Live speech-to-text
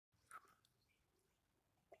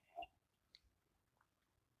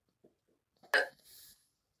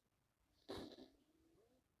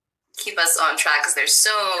us on track because there's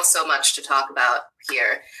so much to talk about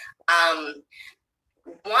here.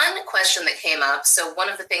 One question that came up, so one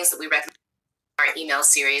of the things that we recommended in our email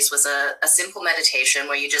series was a simple meditation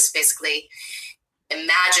where you just basically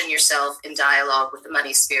imagine yourself in dialogue with the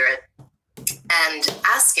money spirit and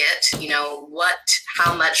ask it,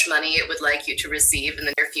 how much money it would like you to receive in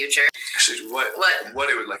the near future. Actually, what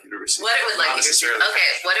it would like you to receive. What it would like you to receive.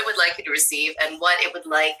 Okay, what it would like you to receive and what it would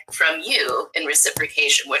like from you in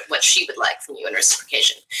reciprocation, what she would like from you in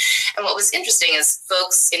reciprocation. And what was interesting is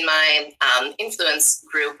folks in my influence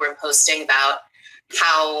group were posting about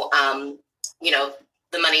how,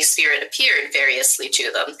 the money spirit appeared variously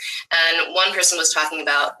to them. And one person was talking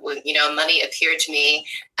about, money appeared to me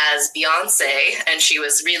as Beyonce, and she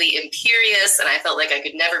was really imperious, and I felt like I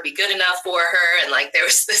could never be good enough for her, and like there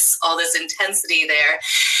was all this intensity there.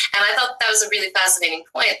 And I thought that was a really fascinating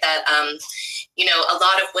point that, a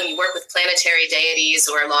lot of when you work with planetary deities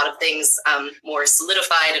or a lot of things more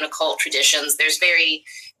solidified in occult traditions,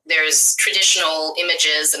 there's traditional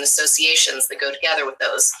images and associations that go together with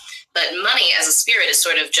those. But money as a spirit is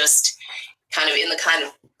sort of just kind of in the kind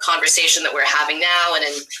of conversation that we're having now and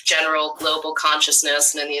in general global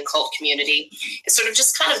consciousness and in the occult community. It's sort of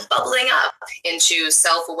just kind of bubbling up into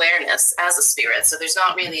self-awareness as a spirit. So there's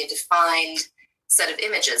not really a defined set of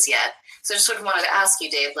images yet. So I just sort of wanted to ask you,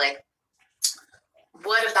 Dave,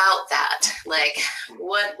 what about that?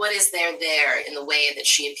 What is there in the way that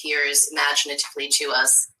she appears imaginatively to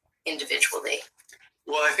us individually?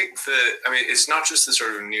 Well, I think it's not just the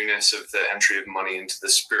sort of newness of the entry of money into the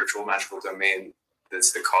spiritual magical domain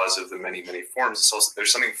that's the cause of the many, many forms. It's also,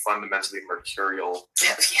 there's something fundamentally mercurial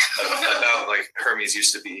about, Hermes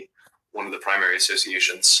used to be one of the primary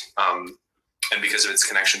associations. And because of its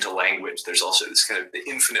connection to language, there's also this kind of the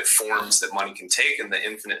infinite forms that money can take and the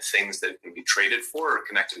infinite things that it can be traded for are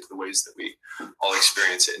connected to the ways that we all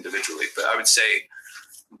experience it individually. But I would say,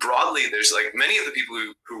 broadly, there's many of the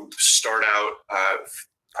people who start out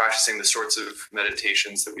practicing the sorts of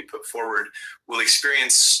meditations that we put forward will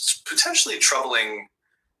experience potentially troubling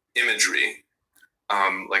imagery.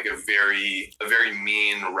 A very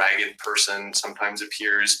mean, ragged person sometimes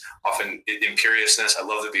appears, often imperiousness. I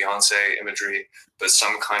love the Beyonce imagery, but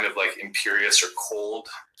some kind of imperious or cold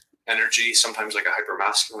energy, sometimes a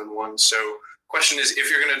hypermasculine one. So question is, if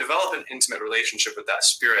you're going to develop an intimate relationship with that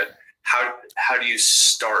spirit, how do you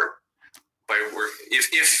start by work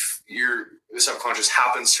if your subconscious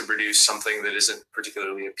happens to produce something that isn't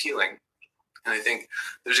particularly appealing? And I think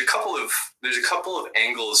there's a couple of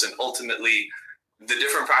angles, and ultimately the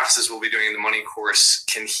different practices we'll be doing in the money course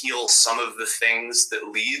can heal some of the things that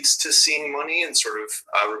leads to seeing money in sort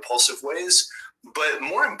of repulsive ways. But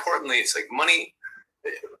more importantly, it's money,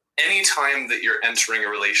 anytime that you're entering a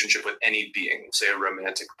relationship with any being, say a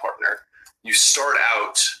romantic partner, you start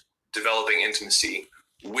out developing intimacy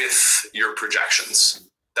with your projections.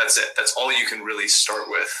 That's it. That's all you can really start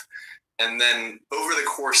with. And then over the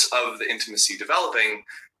course of the intimacy developing,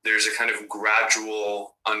 there's a kind of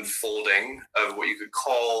gradual unfolding of what you could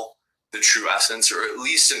call the true essence, or at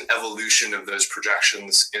least an evolution of those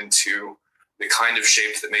projections into the kind of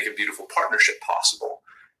shapes that make a beautiful partnership possible.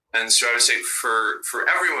 And so I would say for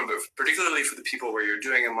everyone, but particularly for the people where you're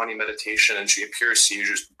doing a money meditation and she appears to you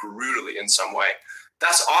just brutally in some way,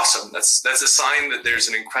 that's awesome. That's a sign that there's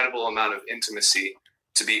an incredible amount of intimacy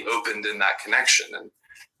to be opened in that connection. And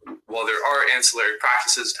while there are ancillary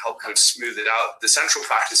practices to help kind of smooth it out, the central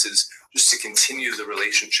practice is just to continue the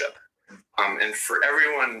relationship. And for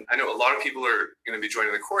everyone, I know a lot of people are going to be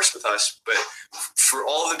joining the course with us, but for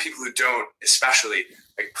all of the people who don't, especially,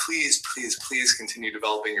 please continue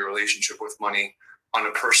developing your relationship with money on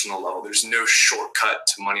a personal level. There's no shortcut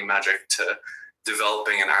to money magic to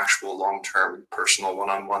developing an actual long-term personal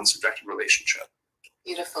one-on-one subjective relationship.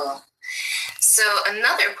 Beautiful. So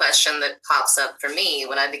another question that pops up for me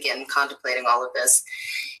when I begin contemplating all of this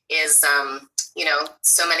is,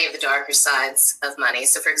 so many of the darker sides of money.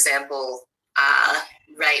 So for example,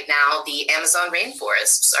 right now, the Amazon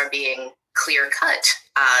rainforests are being clear cut.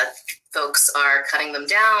 Folks are cutting them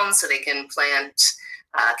down so they can plant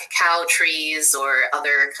cacao trees or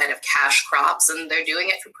other kind of cash crops, and they're doing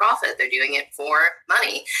it for profit. They're doing it for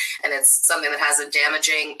money. And it's something that has a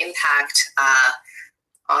damaging impact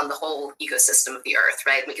on the whole ecosystem of the earth,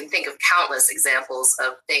 right? We can think of countless examples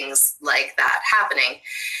of things like that happening.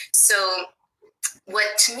 So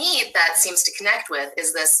what to me that seems to connect with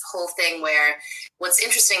is this whole thing where what's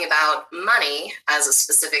interesting about money as a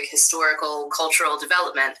specific historical cultural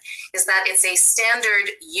development is that it's a standard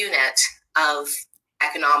unit of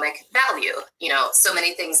economic value. So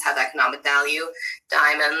many things have economic value,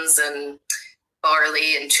 diamonds and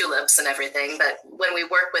barley and tulips and everything. But when we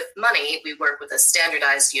work with money, we work with a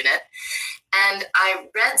standardized unit. And I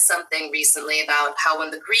read something recently about how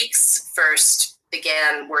when the Greeks first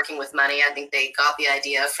began working with money, I think they got the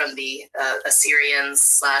idea from the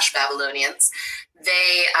Assyrians/Babylonians.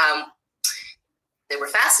 They were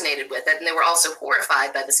fascinated with it, and they were also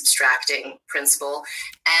horrified by the subtracting principle.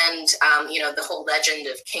 And, the whole legend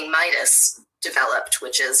of King Midas developed,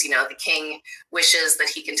 which is, the king wishes that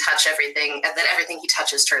he can touch everything, and that everything he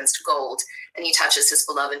touches turns to gold. And he touches his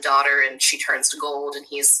beloved daughter, and she turns to gold, and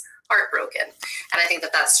he's heartbroken. And I think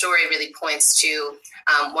that story really points to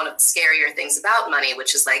one of the scarier things about money,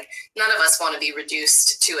 which is like, none of us want to be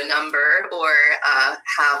reduced to a number or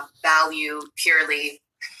have value purely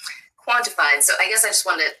quantified. So I guess I just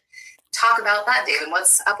wanted to talk about that, David.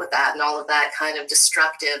 What's up with that and all of that kind of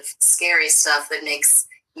destructive, scary stuff that makes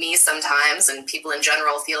me sometimes and people in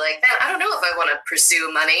general feel like, man, I don't know if I want to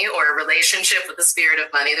pursue money or a relationship with the spirit of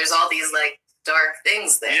money. There's all these like dark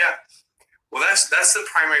things there. Yeah. Well, that's the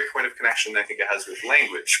primary point of connection I think it has with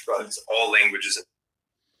language, because all language is a